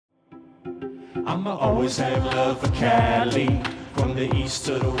I'ma always have love for Cali. From the east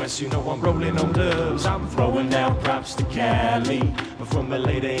to the west, you know I'm rolling on dubs. I'm throwing down props to Cali. But from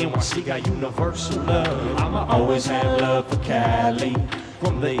LA to NYC, got universal love. I'ma always have love for Cali.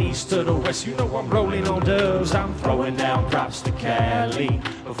 From the east to the west, you know I'm rolling on dubs. I'm throwing down props to Cali.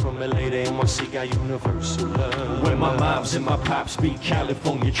 But from LA to NYC, got universal love. When my moms and my pops be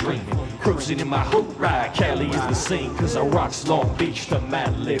California dreaming, cruising in my hoop ride, Cali is the scene. Cause I rocks Long Beach to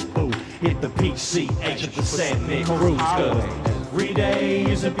Malibu. Hit the PCH at the San Nick Cruise. Cause every day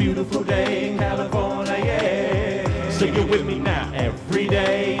is a beautiful day in California, yeah. Sing it with me now. Every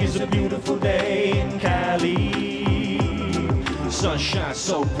day is a beautiful day in Cali. Sunshine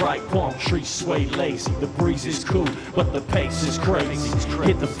so bright, palm trees sway lazy. The breeze is cool, but the pace is crazy.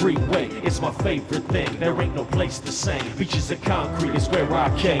 Hit the freeway, it's my favorite thing. There ain't no place the same. Beaches of concrete is where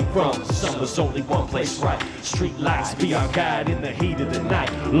I came from. Summer's only one place right. Street lights be our guide in the heat of the night.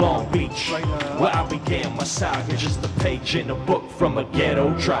 Long Beach, where I began my saga. Just a page in a book from a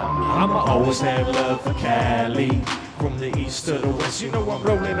ghetto drama. I'ma always have love for Cali. From the east to the west, you know I'm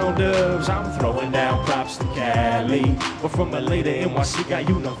rolling on dubs. I'm throwing down props to Cali. But from LA to NYC, got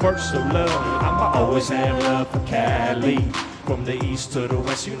universal love. I'ma always have love for Cali. From the east to the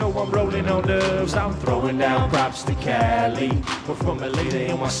west, you know I'm rolling on dubs. I'm throwing down props to Cali. But from LA to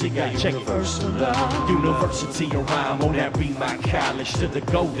NYC, got universal love. University of Rhyme, oh that be my college. To the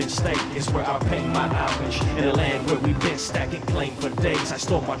Golden State is where I pay my homage. In a land where we've been stacking claim for days. I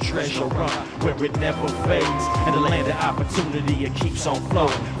store my treasure up where it never fades. In the land of opportunity, it keeps on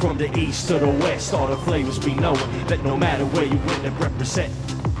flowing. From the east to the west, all the flavors be knowing that no matter where you win and represent,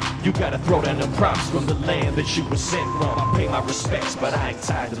 you gotta throw down the props from the land that you were sent from. I pay my respects, but I ain't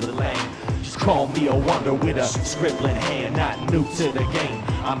tied to the land. Just call me a wonder with a scribbling hand, not new to the game.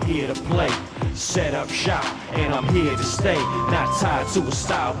 I'm here to play, set up shop, and I'm here to stay. Not tied to a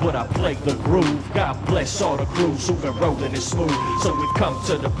style, but I play the groove. God bless all the crews who've been rolling it smooth. So we've come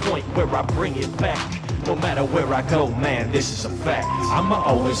to the point where I bring it back. No matter where I go, man, this is a fact. I'ma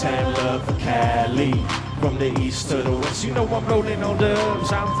always have love for Cali. From the east to the west, you know I'm rolling on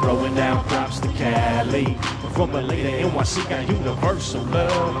dubs. I'm throwing down props to Cali. From LA to NYC, got universal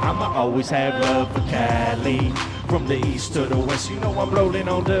love. I'ma always have love for Cali. From the east to the west, you know I'm rolling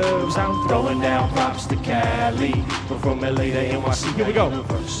on dubs. I'm throwing down props to Cali. But from LA to NYC, here we go.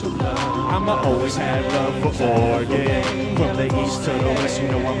 Universal love. I'ma always have love for Oregon. From the east to the west, you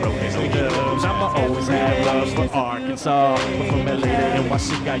know I'm rolling on dubs. I'ma always have love for Arkansas. But from LA to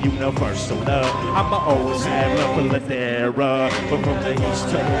NYC, got universal love. I'ma always have love for Ladera. But from the east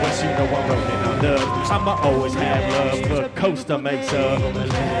to the west, you know I'm rolling on dubs. I'ma always have love for Costa Mesa.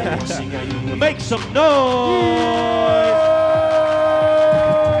 Make some noise!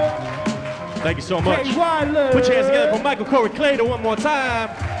 Thank you so much. Hey, Wylin. Put your hands together for Michael Corey Clayter one more time.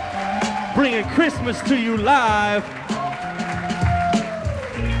 Bringing Christmas to you live.